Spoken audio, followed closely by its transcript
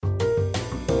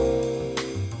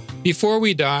Before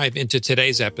we dive into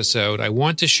today's episode, I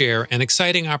want to share an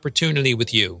exciting opportunity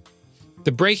with you.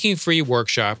 The Breaking Free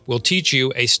workshop will teach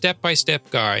you a step-by-step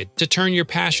guide to turn your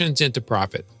passions into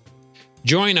profit.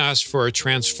 Join us for a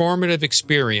transformative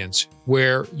experience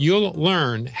where you'll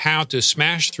learn how to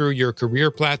smash through your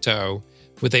career plateau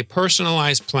with a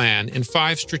personalized plan in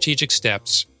 5 strategic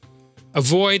steps,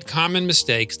 avoid common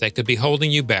mistakes that could be holding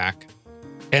you back,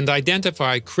 and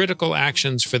identify critical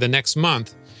actions for the next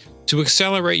month to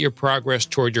accelerate your progress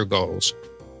toward your goals.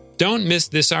 Don't miss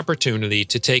this opportunity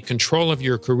to take control of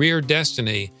your career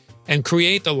destiny and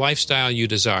create the lifestyle you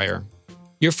desire.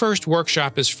 Your first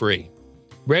workshop is free.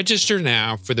 Register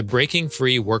now for the Breaking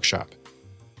Free workshop.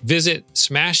 Visit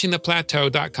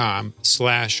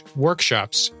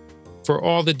smashingtheplateau.com/workshops for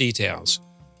all the details.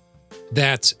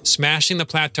 That's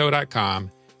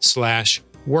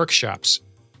smashingtheplateau.com/workshops.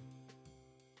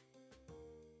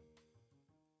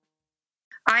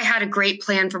 I had a great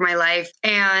plan for my life,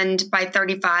 and by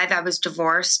 35, I was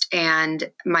divorced, and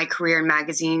my career in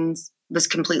magazines was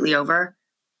completely over.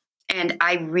 And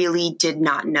I really did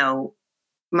not know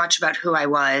much about who I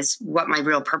was, what my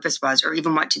real purpose was, or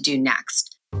even what to do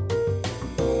next.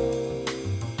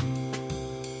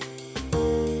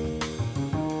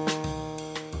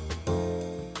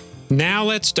 Now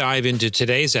let's dive into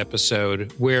today's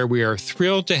episode, where we are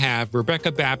thrilled to have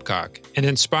Rebecca Babcock, an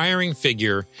inspiring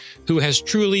figure who has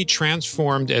truly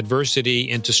transformed adversity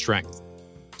into strength.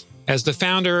 As the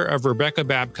founder of Rebecca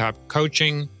Babcock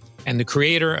Coaching and the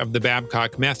creator of the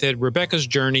Babcock Method, Rebecca's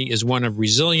journey is one of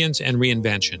resilience and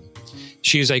reinvention.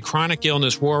 She is a chronic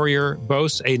illness warrior,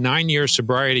 boasts a 9-year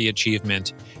sobriety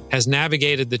achievement, has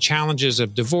navigated the challenges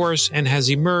of divorce, and has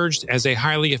emerged as a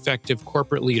highly effective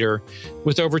corporate leader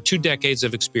with over 2 decades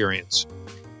of experience.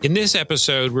 In this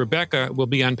episode, Rebecca will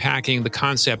be unpacking the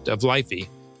concept of lifey,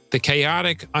 the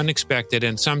chaotic, unexpected,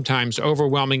 and sometimes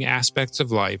overwhelming aspects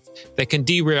of life that can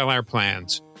derail our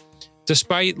plans.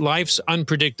 Despite life's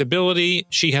unpredictability,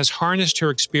 she has harnessed her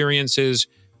experiences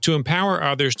to empower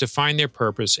others to find their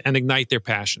purpose and ignite their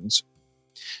passions.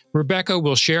 Rebecca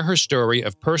will share her story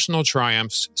of personal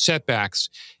triumphs, setbacks,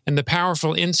 and the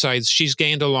powerful insights she's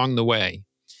gained along the way.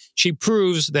 She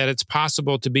proves that it's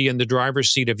possible to be in the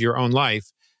driver's seat of your own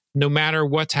life, no matter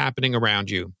what's happening around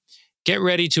you. Get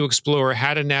ready to explore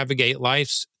how to navigate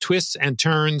life's twists and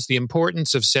turns, the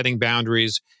importance of setting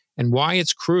boundaries, and why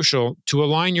it's crucial to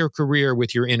align your career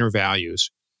with your inner values.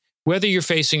 Whether you're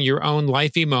facing your own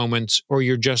lifey moments or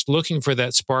you're just looking for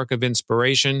that spark of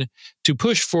inspiration to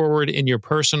push forward in your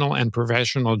personal and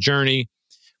professional journey,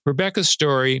 Rebecca's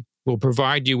story will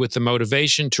provide you with the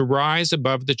motivation to rise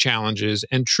above the challenges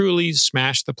and truly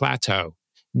smash the plateau.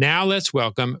 Now let's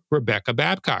welcome Rebecca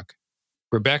Babcock.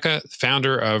 Rebecca,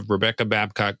 founder of Rebecca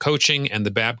Babcock Coaching and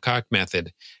the Babcock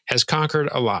Method, has conquered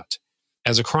a lot.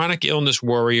 As a chronic illness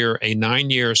warrior, a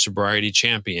 9-year sobriety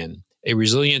champion, a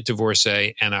resilient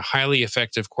divorcee, and a highly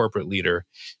effective corporate leader,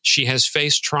 she has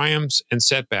faced triumphs and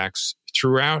setbacks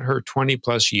throughout her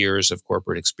 20-plus years of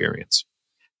corporate experience.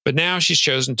 But now she's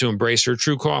chosen to embrace her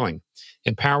true calling,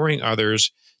 empowering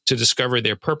others to discover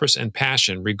their purpose and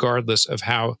passion regardless of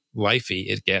how lifey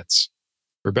it gets.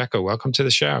 Rebecca, welcome to the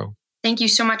show. Thank you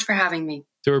so much for having me.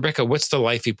 So Rebecca, what's the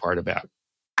lifey part about?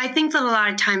 I think that a lot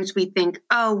of times we think,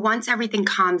 oh, once everything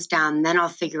calms down, then I'll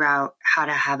figure out how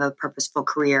to have a purposeful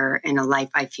career in a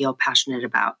life I feel passionate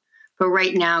about. But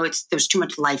right now, there's too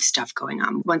much life stuff going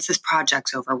on. Once this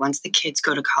project's over, once the kids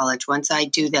go to college, once I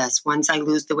do this, once I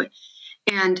lose the weight.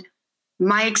 And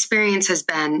my experience has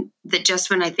been that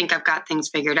just when I think I've got things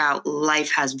figured out,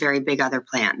 life has very big other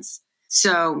plans.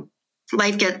 So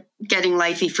getting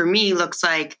lifey for me looks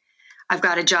like I've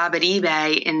got a job at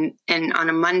eBay, and on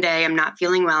a Monday, I'm not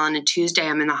feeling well, and a Tuesday,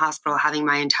 I'm in the hospital having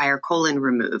my entire colon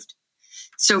removed.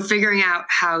 So figuring out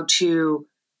how to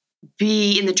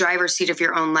be in the driver's seat of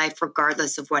your own life,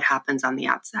 regardless of what happens on the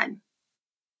outside.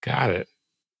 Got it.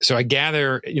 So I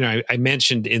gather, I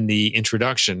mentioned in the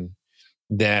introduction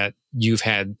that you've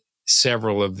had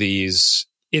several of these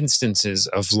instances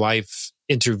of life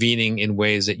intervening in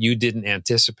ways that you didn't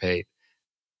anticipate.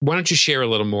 Why don't you share a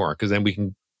little more? Because then we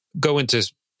can go into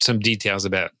some details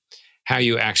about how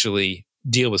you actually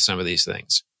deal with some of these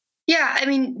things. Yeah, I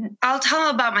mean, I'll tell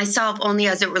about myself only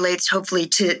as it relates, hopefully,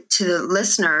 to the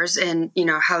listeners and,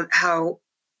 how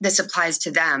this applies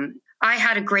to them. I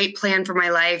had a great plan for my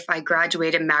life. I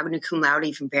graduated magna cum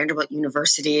laude from Vanderbilt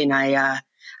University, and I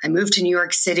moved to New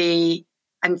York City.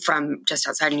 I'm from just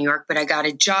outside of New York, but I got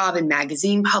a job in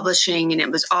magazine publishing, and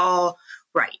it was all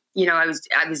right. I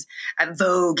was at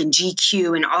Vogue and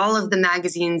GQ and all of the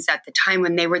magazines at the time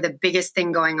when they were the biggest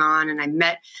thing going on. And I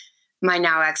met my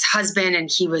now ex-husband, and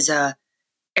he was a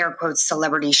air quotes,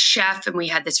 celebrity chef, and we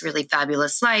had this really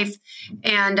fabulous life.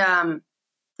 And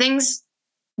things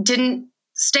didn't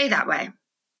stay that way.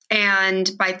 And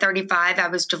by 35, I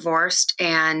was divorced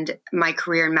and my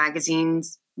career in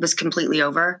magazines was completely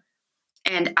over.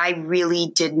 And I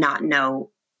really did not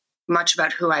know much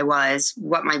about who I was,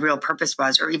 what my real purpose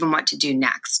was, or even what to do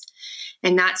next.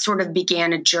 And that sort of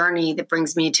began a journey that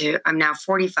brings me to, I'm now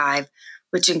 45,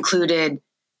 which included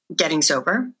getting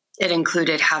sober. It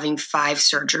included having 5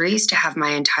 surgeries to have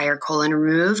my entire colon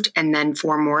removed and then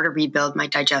 4 more to rebuild my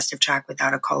digestive tract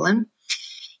without a colon.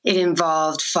 It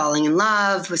involved falling in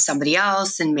love with somebody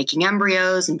else and making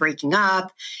embryos and breaking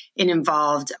up. It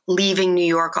involved leaving New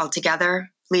York altogether,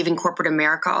 leaving corporate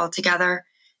America altogether,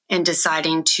 and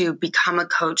deciding to become a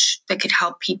coach that could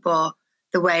help people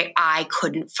the way I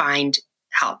couldn't find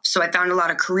help. So I found a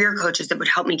lot of career coaches that would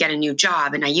help me get a new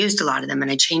job, and I used a lot of them, and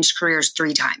I changed careers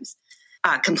 3 times,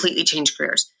 completely changed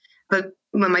careers. But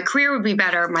when my career would be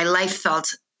better, my life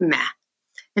felt meh.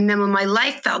 And then when my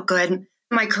life felt good,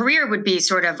 my career would be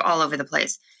sort of all over the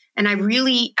place. And I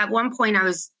really, at one point, I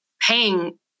was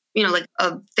paying, like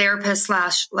a therapist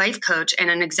 / life coach and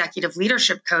an executive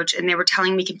leadership coach, and they were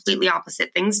telling me completely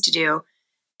opposite things to do.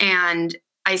 And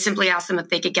I simply asked them if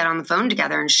they could get on the phone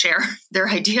together and share their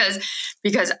ideas,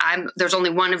 because there's only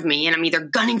one of me, and I'm either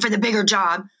gunning for the bigger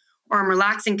job or I'm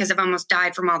relaxing because I've almost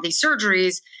died from all these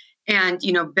surgeries and,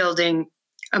 building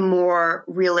a more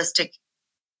realistic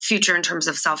future in terms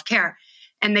of self-care.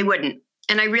 And they wouldn't.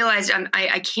 And I realized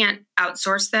I can't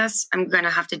outsource this. I'm going to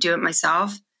have to do it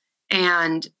myself.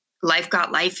 And life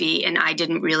got lifey, and I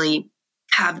didn't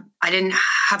have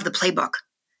the playbook.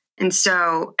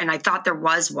 And I thought there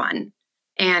was one,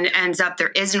 and it ends up there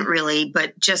isn't really,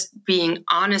 but just being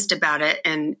honest about it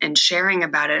and sharing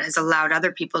about it has allowed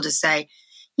other people to say,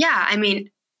 yeah,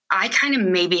 I kind of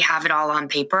maybe have it all on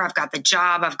paper. I've got the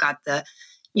job. I've got the,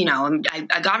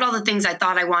 I got all the things I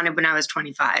thought I wanted when I was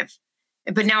 25.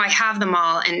 But now I have them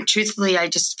all. And truthfully, I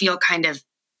just feel kind of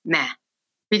meh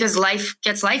because life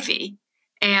gets lifey.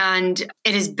 And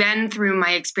it has been through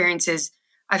my experiences.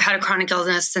 I've had a chronic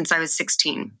illness since I was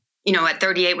 16. At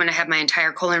 38, when I had my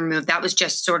entire colon removed, that was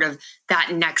just sort of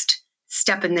that next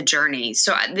step in the journey.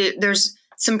 So there's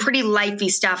some pretty lifey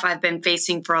stuff I've been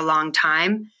facing for a long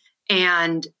time.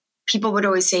 And people would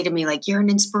always say to me, like, you're an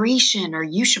inspiration, or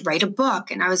you should write a book.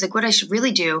 And I was like, what I should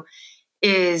really do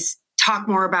is talk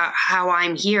more about how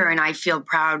I'm here, and I feel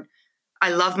proud. I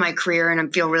love my career, and I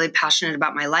feel really passionate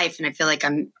about my life, and I feel like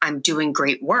I'm doing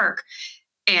great work,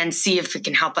 and see if it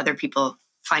can help other people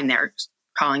find their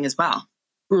calling as well.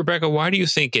 Rebecca, why do you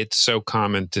think it's so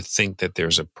common to think that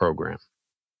there's a program,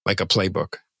 like a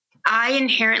playbook? I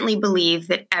inherently believe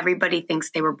that everybody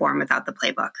thinks they were born without the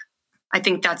playbook. I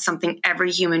think that's something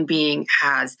every human being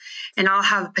has. And I'll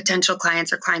have potential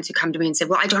clients or clients who come to me and say,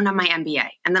 well, I don't have my MBA.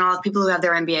 And then I'll have people who have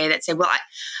their MBA that say, well,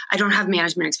 I don't have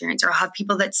management experience. Or I'll have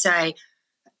people that say,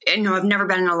 I've never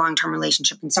been in a long-term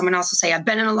relationship. And someone else will say, I've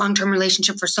been in a long-term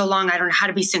relationship for so long, I don't know how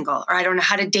to be single, or I don't know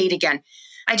how to date again.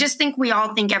 I just think we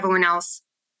all think everyone else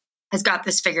has got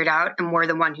this figured out, and we're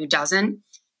the one who doesn't.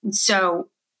 And so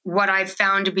what I've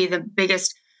found to be the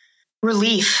biggest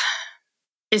relief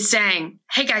is saying,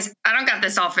 hey guys, I don't got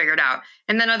this all figured out.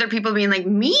 And then other people being like,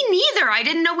 me neither. I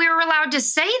didn't know we were allowed to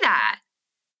say that.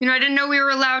 I didn't know we were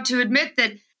allowed to admit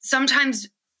that sometimes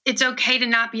it's okay to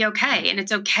not be okay. And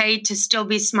it's okay to still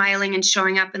be smiling and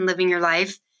showing up and living your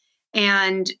life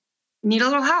and need a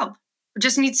little help. Or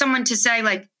just need someone to say,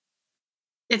 like,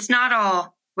 it's not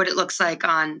all what it looks like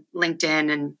on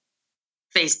LinkedIn and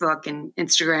Facebook and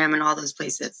Instagram and all those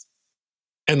places.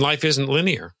 And life isn't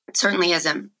linear. It certainly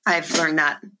isn't. I've learned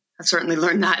that. I've certainly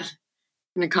learned that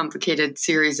in a complicated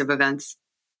series of events.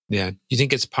 Yeah. You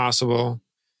think it's possible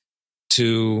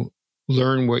to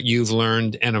learn what you've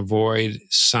learned and avoid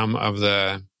some of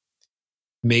the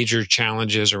major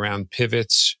challenges around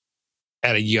pivots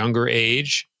at a younger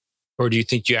age? Or do you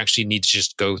think you actually need to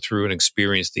just go through and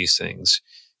experience these things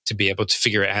to be able to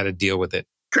figure out how to deal with it?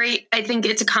 Great. I think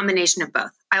it's a combination of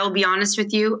both. I will be honest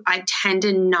with you. I tend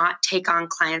to not take on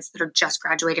clients that are just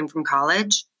graduating from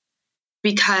college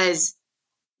because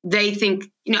they think,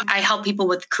 I help people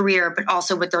with career, but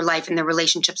also with their life and their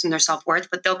relationships and their self-worth.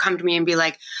 But they'll come to me and be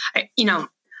like, I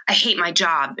hate my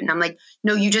job. And I'm like,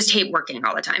 no, you just hate working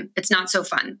all the time. It's not so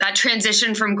fun. That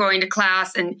transition from going to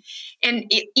class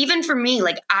even for me,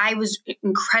 like I was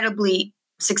incredibly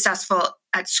successful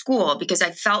at school because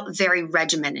I felt very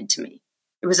regimented to me.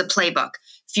 It was a playbook.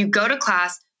 If you go to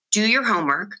class, do your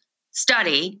homework,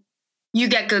 study, you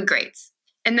get good grades.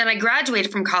 And then I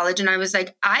graduated from college and I was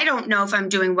like, I don't know if I'm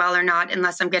doing well or not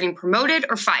unless I'm getting promoted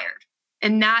or fired.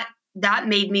 And that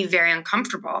made me very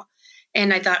uncomfortable.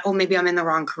 And I thought, oh, maybe I'm in the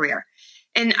wrong career.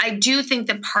 And I do think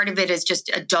that part of it is just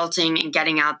adulting and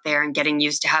getting out there and getting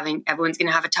used to everyone's going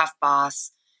to have a tough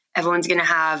boss. Everyone's going to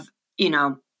have,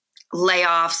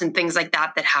 layoffs and things like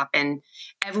that happen.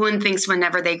 Everyone thinks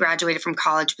whenever they graduated from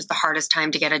college was the hardest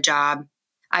time to get a job.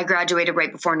 I graduated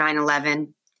right before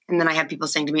 9/11. And then I had people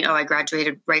saying to me, oh, I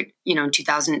graduated right, in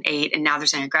 2008. And now they're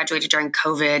saying I graduated during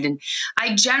COVID. And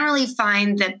I generally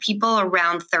find that people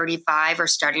around 35 are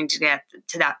starting to get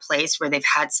to that place where they've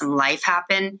had some life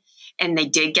happen and they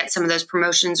did get some of those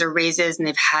promotions or raises and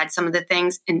they've had some of the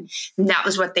things. And that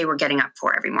was what they were getting up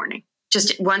for every morning.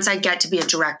 Just once I get to be a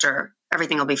director,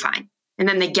 everything will be fine. And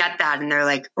then they get that and they're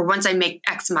like, or once I make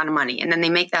X amount of money, and then they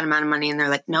make that amount of money and they're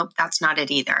like, nope, that's not it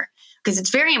either. Because it's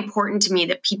very important to me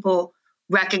that people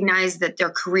recognize that their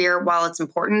career, while it's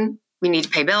important, we need to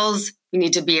pay bills, we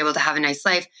need to be able to have a nice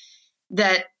life,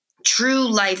 that true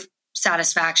life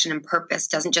satisfaction and purpose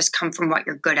doesn't just come from what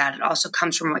you're good at. It also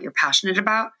comes from what you're passionate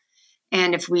about.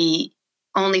 And if we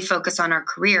only focus on our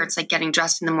career, it's like getting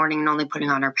dressed in the morning and only putting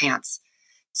on our pants.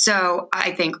 So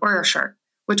I think, or a shirt,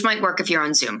 which might work if you're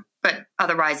on Zoom, but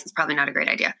otherwise it's probably not a great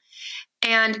idea.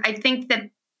 And I think that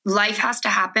life has to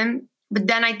happen. But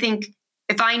then I think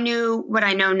if I knew what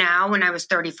I know now when I was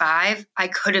 35, I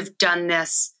could have done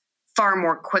this far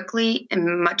more quickly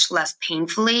and much less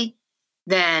painfully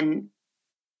than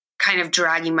kind of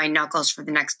dragging my knuckles for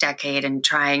the next decade and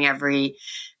trying every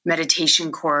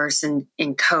meditation course and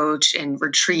coach and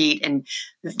retreat and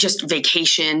just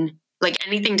vacation, like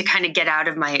anything to kind of get out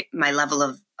of my level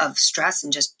of stress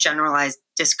and just generalized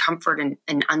discomfort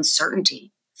and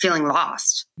uncertainty, feeling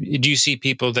lost. Do you see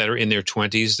people that are in their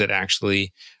 20s that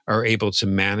actually are able to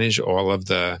manage all of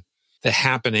the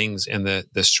happenings and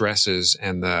the stresses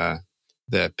and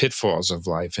the pitfalls of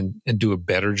life and do a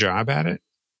better job at it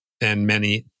than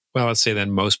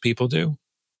than most people do?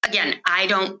 Again,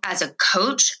 as a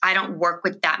coach, I don't work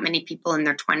with that many people in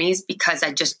their 20s because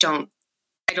I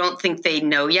don't think they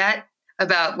know yet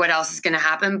about what else is going to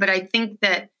happen. But I think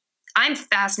that I'm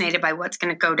fascinated by what's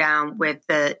going to go down with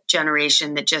the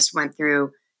generation that just went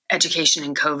through education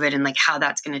and COVID and like how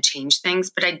that's going to change things.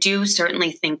 But I do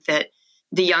certainly think that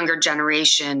the younger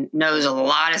generation knows a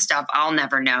lot of stuff I'll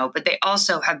never know, but they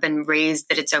also have been raised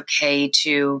that it's okay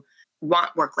to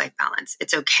want work-life balance.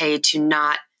 It's okay to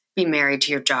not be married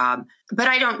to your job. But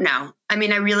I don't know. I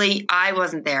mean, I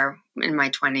wasn't there in my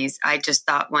 20s. I just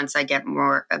thought once I get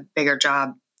a bigger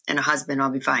job and a husband, I'll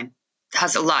be fine. It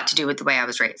has a lot to do with the way I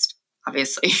was raised,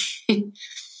 obviously.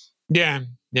 Yeah.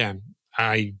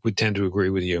 I would tend to agree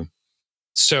with you.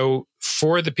 So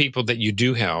for the people that you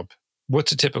do help,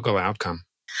 what's a typical outcome?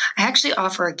 I actually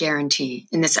offer a guarantee.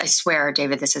 And this, I swear,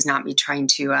 David, this is not me trying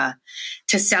to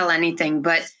sell anything,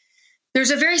 but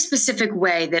there's a very specific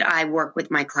way that I work with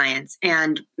my clients.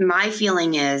 And my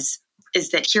feeling is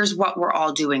that here's what we're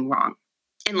all doing wrong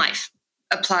in life.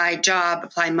 Apply job,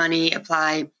 apply money,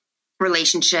 apply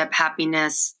relationship,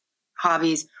 happiness,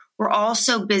 hobbies. We're all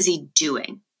so busy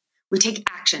doing. We take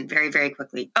action very, very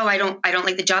quickly. Oh, I don't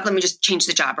like the job. Let me just change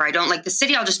the job. Or I don't like the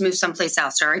city. I'll just move someplace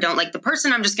else. Or I don't like the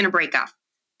person. I'm just going to break up.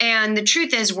 And the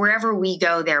truth is, wherever we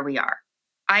go, there we are.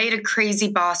 I had a crazy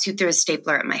boss who threw a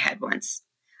stapler at my head once.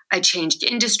 I changed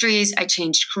industries. I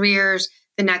changed careers.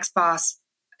 The next boss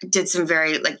did some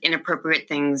very inappropriate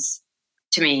things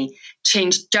to me.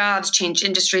 Changed jobs, changed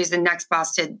industries. The next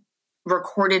boss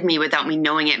recorded me without me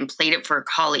knowing it and played it for a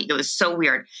colleague. It was so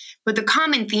weird. But the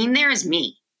common theme there is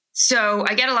me. So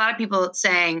I get a lot of people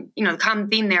saying, the common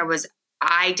theme there was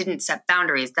I didn't set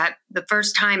boundaries. That the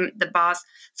first thing that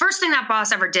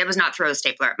boss ever did was not throw a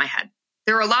stapler at my head.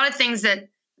 There were a lot of things that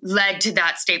led to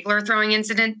that stapler throwing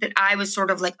incident that I was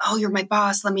sort of like, oh, you're my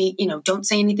boss. Let me, don't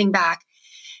say anything back.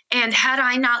 And had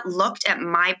I not looked at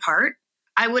my part,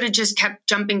 I would have just kept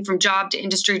jumping from job to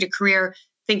industry to career,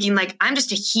 thinking like I'm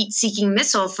just a heat-seeking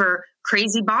missile for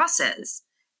crazy bosses.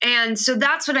 And so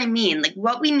that's what I mean. Like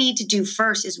what we need to do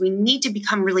first is we need to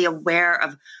become really aware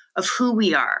of who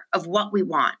we are, of what we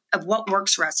want, of what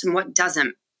works for us and what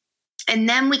doesn't. And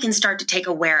then we can start to take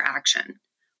aware action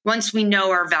once we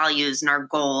know our values and our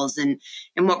goals and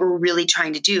what we're really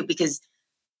trying to do. Because,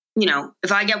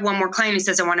 if I get one more client who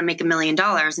says, I want to make $1 million,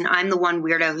 and I'm the one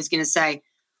weirdo who's going to say,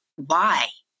 why?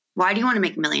 Why do you want to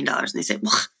make $1 million? And they say,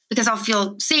 well, because I'll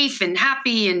feel safe and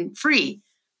happy and free.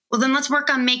 Well, then let's work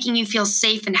on making you feel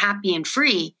safe and happy and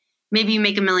free. Maybe you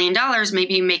make $1 million.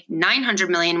 Maybe you make 900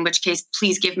 million, in which case,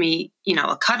 please give me,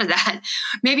 a cut of that.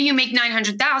 Maybe you make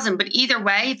 900,000, but either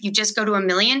way, if you just go to $1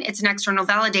 million, it's an external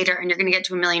validator and you're going to get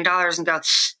to $1 million and go,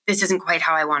 this isn't quite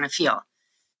how I want to feel.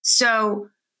 So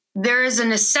there is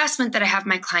an assessment that I have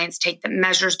my clients take that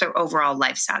measures their overall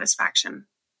life satisfaction.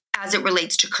 as it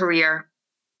relates to career,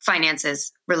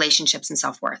 finances, relationships, and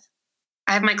self-worth.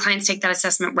 I have my clients take that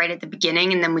assessment right at the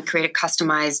beginning, and then we create a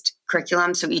customized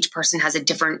curriculum. So each person has a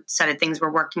different set of things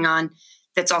we're working on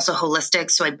that's also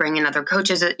holistic. So I bring in other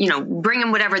coaches, bring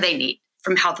in whatever they need,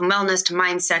 from health and wellness to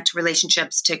mindset to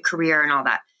relationships to career and all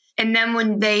that. And then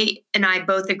when they and I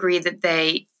both agree that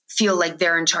they feel like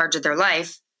they're in charge of their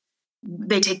life,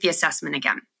 they take the assessment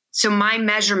again. So my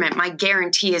measurement, my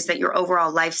guarantee is that your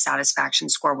overall life satisfaction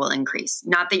score will increase.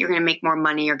 Not that you're going to make more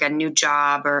money or get a new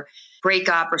job or break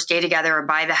up or stay together or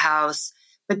buy the house,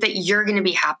 but that you're going to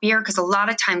be happier, because a lot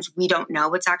of times we don't know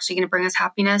what's actually going to bring us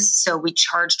happiness. So we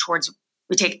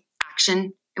take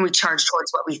action and we charge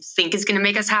towards what we think is going to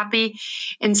make us happy.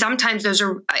 And sometimes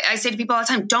I say to people all the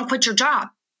time, don't quit your job.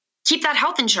 Keep that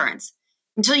health insurance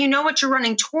until you know what you're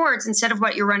running towards instead of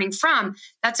what you're running from.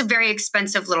 That's a very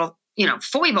expensive little,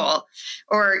 foible,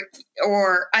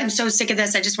 or I'm so sick of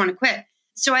this, I just want to quit.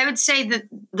 So I would say that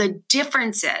the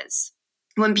difference is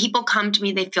when people come to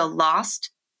me, they feel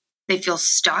lost, they feel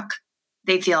stuck,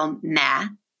 they feel meh,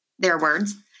 their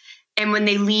words. And when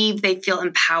they leave, they feel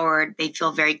empowered. They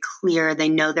feel very clear. They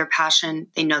know their passion.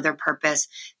 They know their purpose.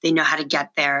 They know how to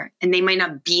get there. And they might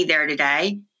not be there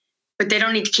today, but they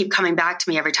don't need to keep coming back to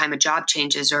me every time a job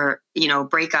changes or,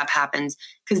 breakup happens,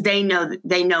 because they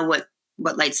know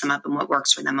what lights them up and what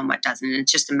works for them and what doesn't. And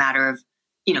it's just a matter of,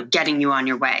 getting you on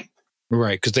your way.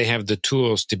 Right. Because they have the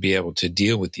tools to be able to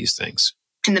deal with these things.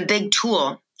 And the big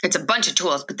tool, it's a bunch of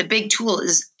tools, but the big tool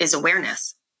is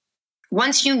awareness.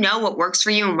 Once you know what works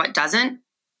for you and what doesn't,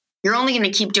 you're only going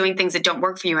to keep doing things that don't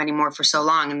work for you anymore for so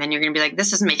long. And then you're going to be like,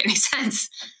 this doesn't make any sense.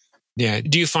 Yeah.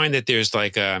 Do you find that there's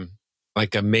like a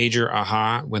major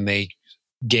aha when they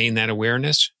gain that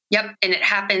awareness? Yep. And it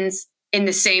happens in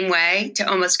the same way to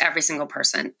almost every single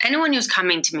person. Anyone who's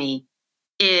coming to me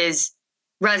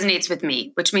resonates with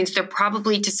me, which means they're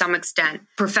probably to some extent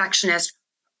perfectionist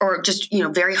or just,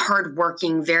 very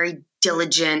hardworking, very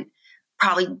diligent,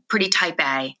 probably pretty type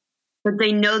A. But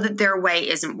they know that their way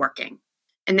isn't working.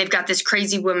 And they've got this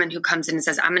crazy woman who comes in and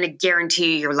says, I'm going to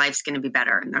guarantee your life's going to be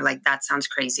better. And they're like, that sounds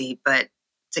crazy, but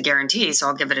it's a guarantee, so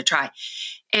I'll give it a try.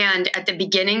 And at the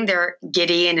beginning, they're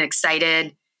giddy and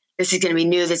excited. This is going to be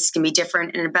new. This is going to be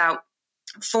different. And about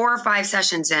 4 or 5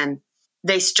 sessions in,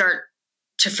 they start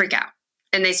to freak out.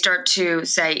 And they start to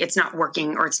say, it's not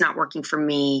working, or it's not working for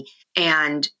me.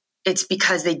 And it's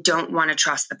because they don't want to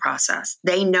trust the process.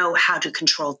 They know how to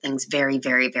control things very,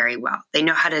 very, very well. They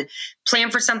know how to plan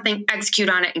for something, execute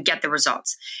on it, and get the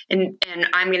results. And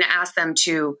I'm going to ask them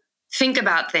to think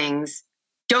about things,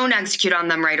 don't execute on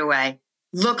them right away.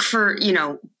 Look for,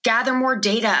 gather more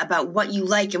data about what you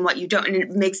like and what you don't.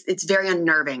 And it's very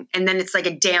unnerving. And then it's like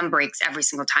a dam breaks every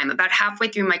single time. About halfway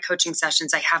through my coaching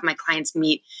sessions, I have my clients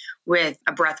meet with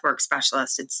a breathwork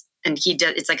specialist. It's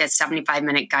like a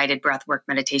 75-minute guided breathwork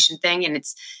meditation thing.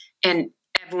 And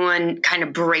everyone kind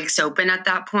of breaks open at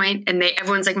that point. And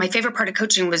everyone's like, my favorite part of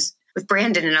coaching was with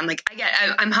Brandon. And I'm like,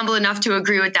 I'm humble enough to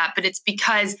agree with that, but it's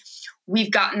because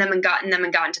we've gotten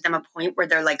to them a point where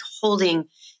they're like holding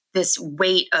this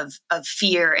weight of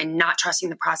fear and not trusting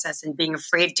the process and being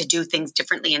afraid to do things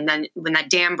differently. And then when that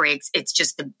dam breaks, it's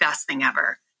just the best thing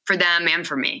ever for them and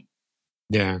for me.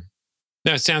 Yeah.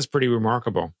 No, it sounds pretty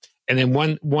remarkable. And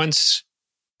then once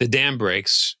the dam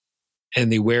breaks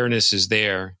and the awareness is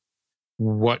there,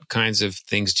 what kinds of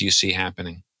things do you see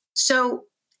happening? So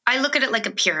I look at it like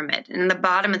a pyramid, and the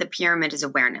bottom of the pyramid is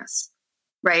awareness,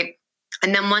 right?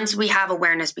 And then once we have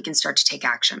awareness, we can start to take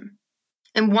action.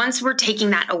 And once we're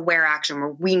taking that aware action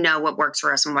where we know what works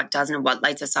for us and what doesn't, and what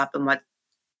lights us up and what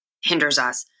hinders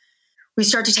us, we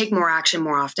start to take more action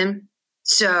more often.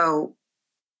 So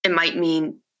it might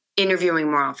mean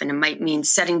interviewing more often. It might mean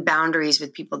setting boundaries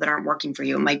with people that aren't working for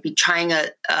you. It might be trying a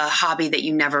hobby that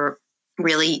you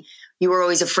were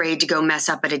always afraid to go mess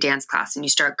up at a dance class, and you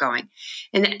start going.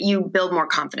 And you build more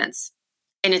confidence.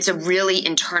 And it's a really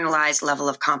internalized level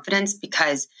of confidence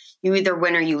because you either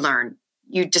win or you learn.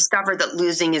 You discover that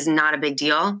losing is not a big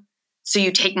deal. So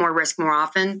you take more risk more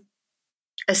often.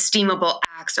 Esteemable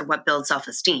acts are what build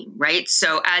self-esteem, right?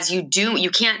 So as you do,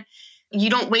 you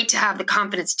don't wait to have the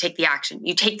confidence to take the action.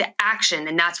 You take the action,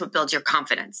 and that's what builds your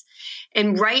confidence.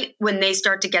 And right when they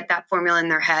start to get that formula in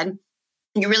their head,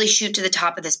 you really shoot to the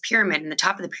top of this pyramid. And the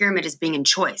top of the pyramid is being in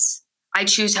choice. I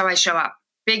choose how I show up,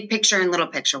 big picture and little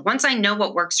picture. Once I know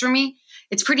what works for me,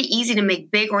 it's pretty easy to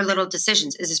make big or little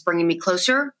decisions. Is this bringing me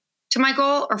closer to my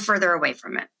goal or further away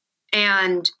from it?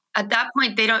 And at that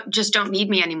point, they don't need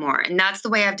me anymore. And that's the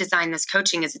way I've designed this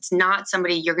coaching. Is it's not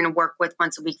somebody you're going to work with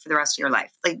once a week for the rest of your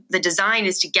life. Like, the design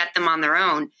is to get them on their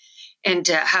own and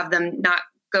to have them not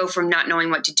go from not knowing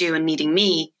what to do and needing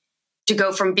me to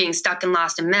go from being stuck and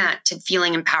lost and met to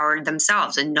feeling empowered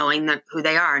themselves and knowing who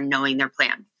they are and knowing their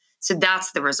plan. So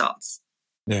that's the results.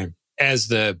 Yeah. As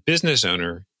the business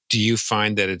owner, do you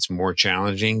find that it's more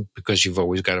challenging because you've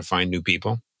always got to find new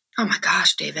people? Oh my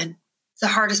gosh, David. It's the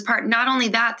hardest part. Not only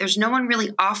that, there's no one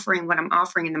really offering what I'm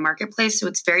offering in the marketplace. So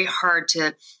it's very hard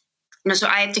to, so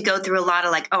I have to go through a lot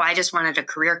of I just wanted a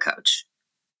career coach,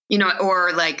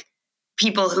 or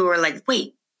people who are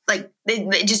wait,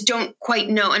 they just don't quite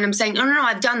know. And I'm saying, no,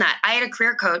 I've done that. I had a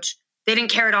career coach. They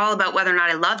didn't care at all about whether or not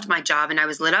I loved my job and I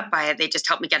was lit up by it. They just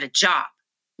helped me get a job,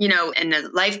 and the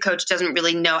life coach doesn't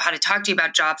really know how to talk to you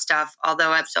about job stuff.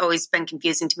 Although it's always been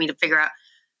confusing to me to figure out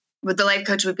what the life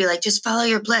coach would be like, just follow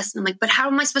your bliss. And I'm like, but how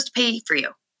am I supposed to pay for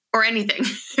you or anything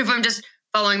if I'm just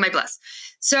following my bliss?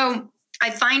 So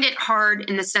I find it hard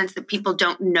in the sense that people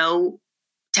don't know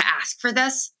to ask for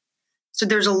this. So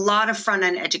there's a lot of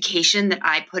front-end education that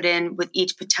I put in with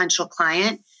each potential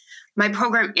client. My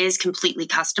program is completely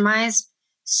customized.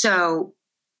 So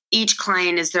each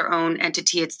client is their own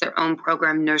entity. It's their own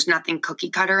program. There's nothing cookie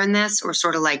cutter in this or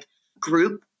sort of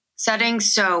group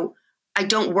settings. So I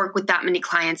don't work with that many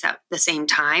clients at the same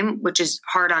time, which is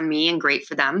hard on me and great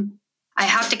for them. I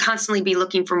have to constantly be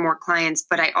looking for more clients,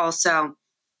 but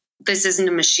this isn't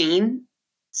a machine.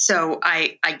 So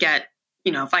I get,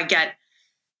 if I get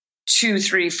 2,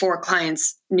 3, 4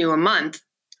 clients new a month,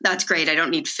 that's great. I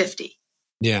don't need 50.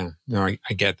 Yeah, no,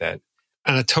 I get that.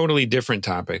 On a totally different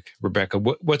topic, Rebecca,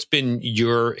 what's been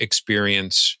your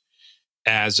experience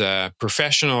as a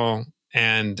professional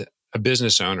and a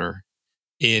business owner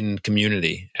in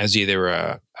community as either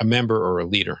a member or a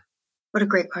leader? What a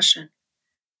great question.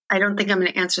 I don't think I'm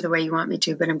going to answer the way you want me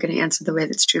to, but I'm going to answer the way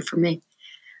that's true for me.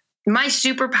 My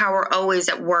superpower always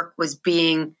at work was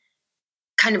being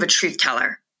kind of a truth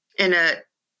teller and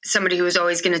somebody who was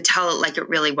always going to tell it like it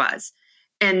really was.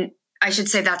 And I should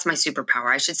say that's my superpower.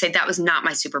 I should say that was not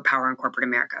my superpower in corporate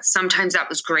America. Sometimes that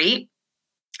was great,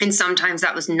 and sometimes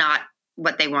that was not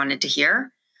what they wanted to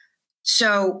hear.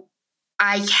 So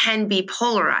I can be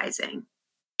polarizing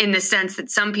in the sense that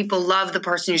some people love the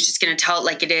person who's just going to tell it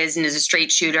like it is and is a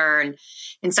straight shooter,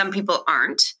 and some people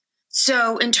aren't.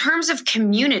 So in terms of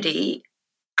community,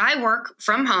 I work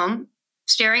from home,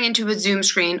 staring into a Zoom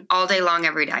screen all day long,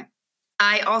 every day.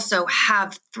 I also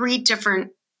have 3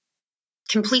 different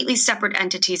completely separate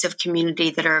entities of community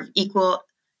that are of equal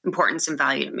importance and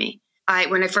value to me.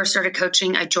 When I first started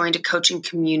coaching, I joined a coaching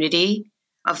community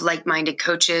of like-minded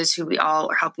coaches who we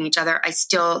all are helping each other. I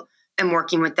still am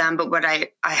working with them, but what I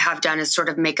have done is sort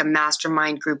of make a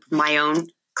mastermind group of my own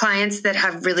clients that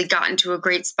have really gotten to a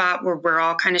great spot where we're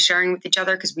all kind of sharing with each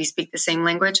other because we speak the same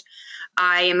language.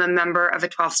 I am a member of a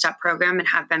 12-step program and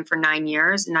have been for 9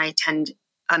 years, and I attend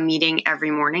a meeting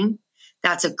every morning.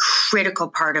 That's a critical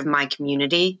part of my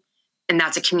community. And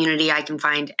that's a community I can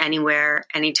find anywhere,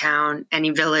 any town, any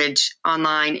village,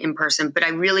 online, in person. But I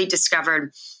really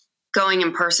discovered going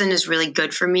in person is really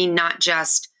good for me. Not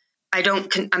just,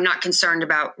 I'm not concerned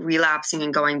about relapsing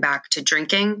and going back to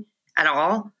drinking at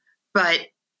all. But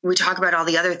we talk about all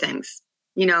the other things,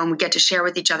 and we get to share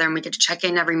with each other and we get to check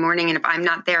in every morning. And if I'm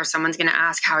not there, someone's going to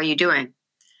ask, how are you doing?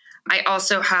 I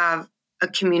also have a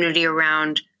community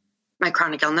around my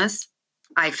chronic illness.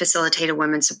 I facilitate a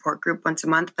women's support group once a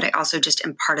month, but I also just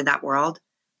am part of that world.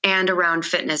 And around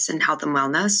fitness and health and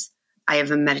wellness, I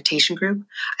have a meditation group.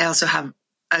 I also have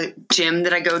a gym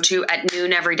that I go to at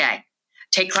noon every day,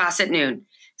 take class at noon.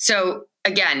 So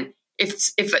again,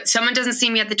 if someone doesn't see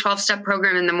me at the 12-step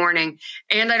program in the morning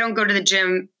and I don't go to the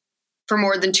gym for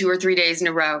more than 2 or 3 days in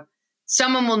a row,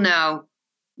 someone will know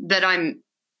that I'm,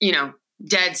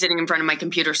 dead sitting in front of my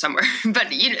computer somewhere. But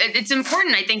it's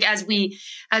important, I think, as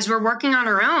we're working on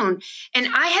our own. And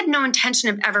I had no intention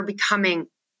of ever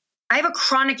I have a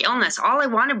chronic illness. All I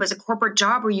wanted was a corporate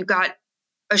job where you got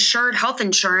assured health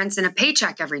insurance and a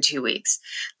paycheck every 2 weeks.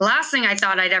 The last thing I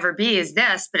thought I'd ever be is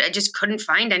this, but I just couldn't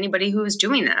find anybody who was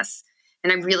doing this.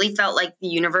 And I really felt like the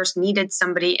universe needed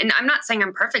somebody. And I'm not saying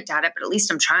I'm perfect at it, but at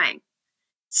least I'm trying.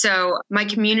 So my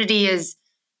community is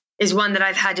one that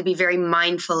I've had to be very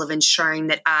mindful of ensuring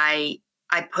that I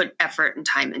put effort and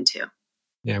time into.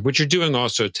 Yeah, what you're doing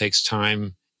also takes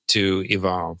time to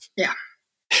evolve. Yeah.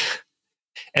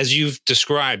 As you've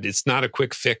described, it's not a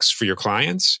quick fix for your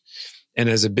clients. And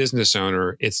as a business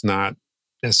owner, it's not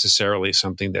necessarily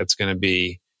something that's going to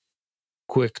be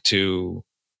quick to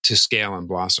scale and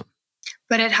blossom.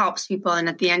 But it helps people. And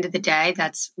at the end of the day,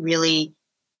 that's really,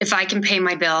 if I can pay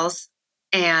my bills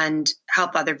and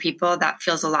help other people, that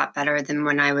feels a lot better than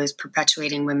when I was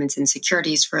perpetuating women's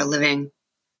insecurities for a living,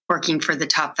 working for the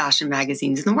top fashion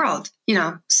magazines in the world,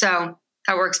 So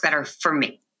that works better for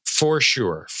me. For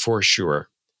sure.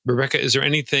 Rebecca, is there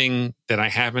anything that I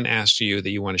haven't asked you that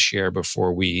you want to share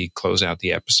before we close out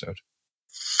the episode?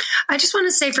 I just want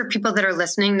to say for people that are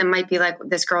listening that might be like,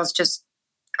 this girl's just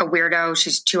a weirdo,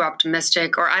 she's too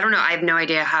optimistic, or I don't know, I have no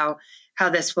idea how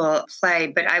this will play,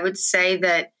 but I would say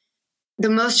that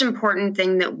the most important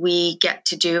thing that we get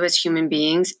to do as human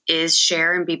beings is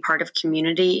share and be part of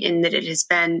community, in that it has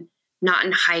been not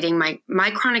in hiding.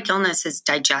 My chronic illness is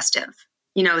digestive.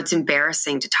 It's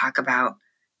embarrassing to talk about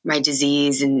my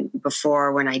disease, and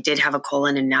before, when I did have a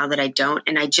colon, and now that I don't.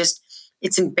 And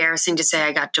it's embarrassing to say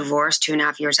I got divorced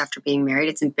 2.5 years after being married.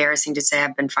 It's embarrassing to say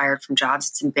I've been fired from jobs.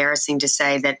 It's embarrassing to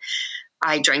say that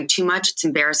I drank too much. It's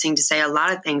embarrassing to say a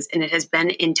lot of things. And it has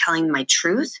been in telling my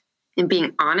truth and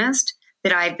being honest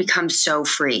that I've become so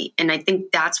free. And I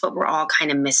think that's what we're all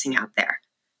kind of missing out there.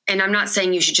 And I'm not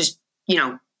saying you should just,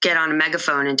 get on a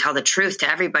megaphone and tell the truth to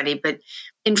everybody, but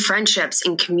in friendships,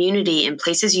 in community, in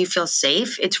places you feel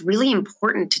safe, it's really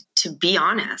important to be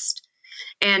honest.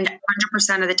 And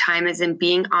 100% of the time is in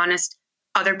being honest,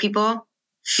 other people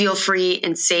feel free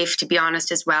and safe to be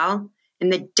honest as well.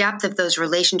 And the depth of those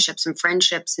relationships and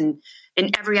friendships and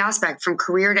in every aspect, from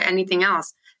career to anything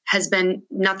else, has been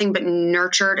nothing but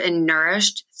nurtured and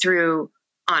nourished through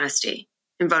honesty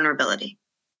and vulnerability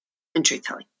and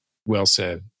truth-telling. Well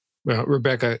said. Well,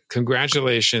 Rebecca,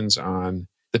 congratulations on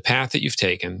the path that you've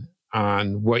taken,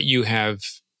 on what you have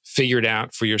figured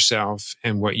out for yourself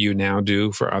and what you now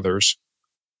do for others.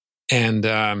 And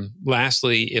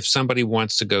lastly, if somebody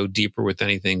wants to go deeper with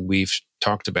anything we've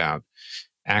talked about,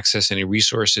 access any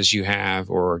resources you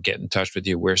have, or get in touch with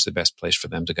you, where's the best place for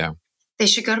them to go? They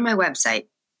should go to my website.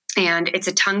 And it's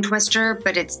a tongue twister,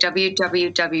 but it's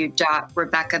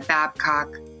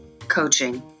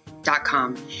www.rebeccababcockcoaching.com.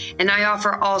 And I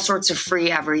offer all sorts of free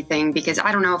everything, because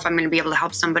I don't know if I'm going to be able to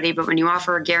help somebody, but when you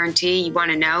offer a guarantee, you want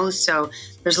to know. So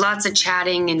there's lots of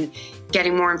chatting and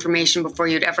getting more information before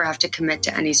you'd ever have to commit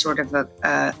to any sort of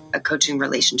a coaching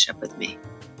relationship with me.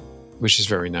 Which is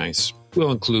very nice.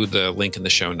 We'll include the link in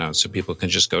the show notes so people can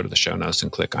just go to the show notes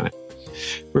and click on it.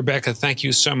 Rebecca, thank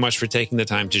you so much for taking the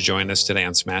time to join us today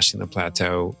on Smashing the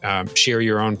Plateau. Share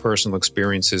your own personal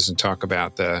experiences and talk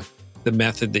about the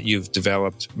method that you've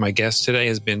developed. My guest today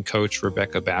has been Coach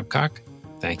Rebecca Babcock.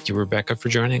 Thank you, Rebecca, for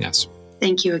joining us.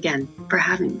 Thank you again for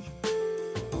having me.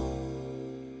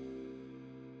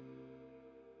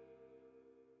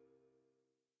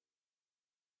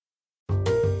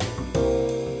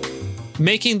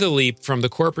 Making the leap from the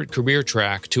corporate career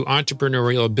track to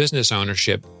entrepreneurial business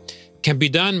ownership can be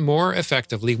done more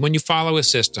effectively when you follow a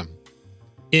system.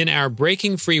 In our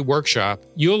Breaking Free workshop,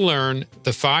 you'll learn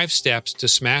the 5 steps to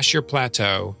smash your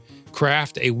plateau,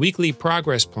 craft a weekly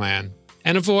progress plan,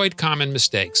 and avoid common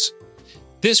mistakes.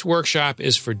 This workshop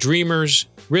is for dreamers,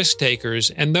 risk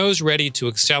takers, and those ready to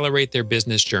accelerate their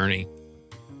business journey.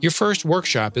 Your first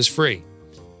workshop is free.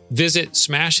 Visit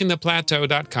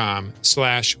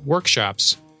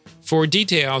smashingtheplateau.com/workshops for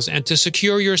details and to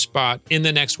secure your spot in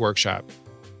the next workshop.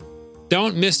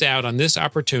 Don't miss out on this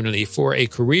opportunity for a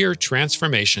career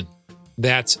transformation.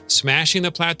 That's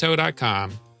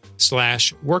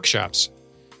smashingtheplateau.com/workshops.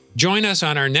 Join us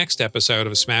on our next episode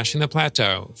of Smashing the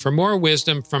Plateau for more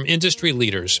wisdom from industry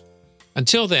leaders.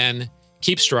 Until then,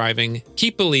 keep striving,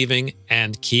 keep believing,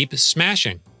 and keep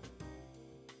smashing.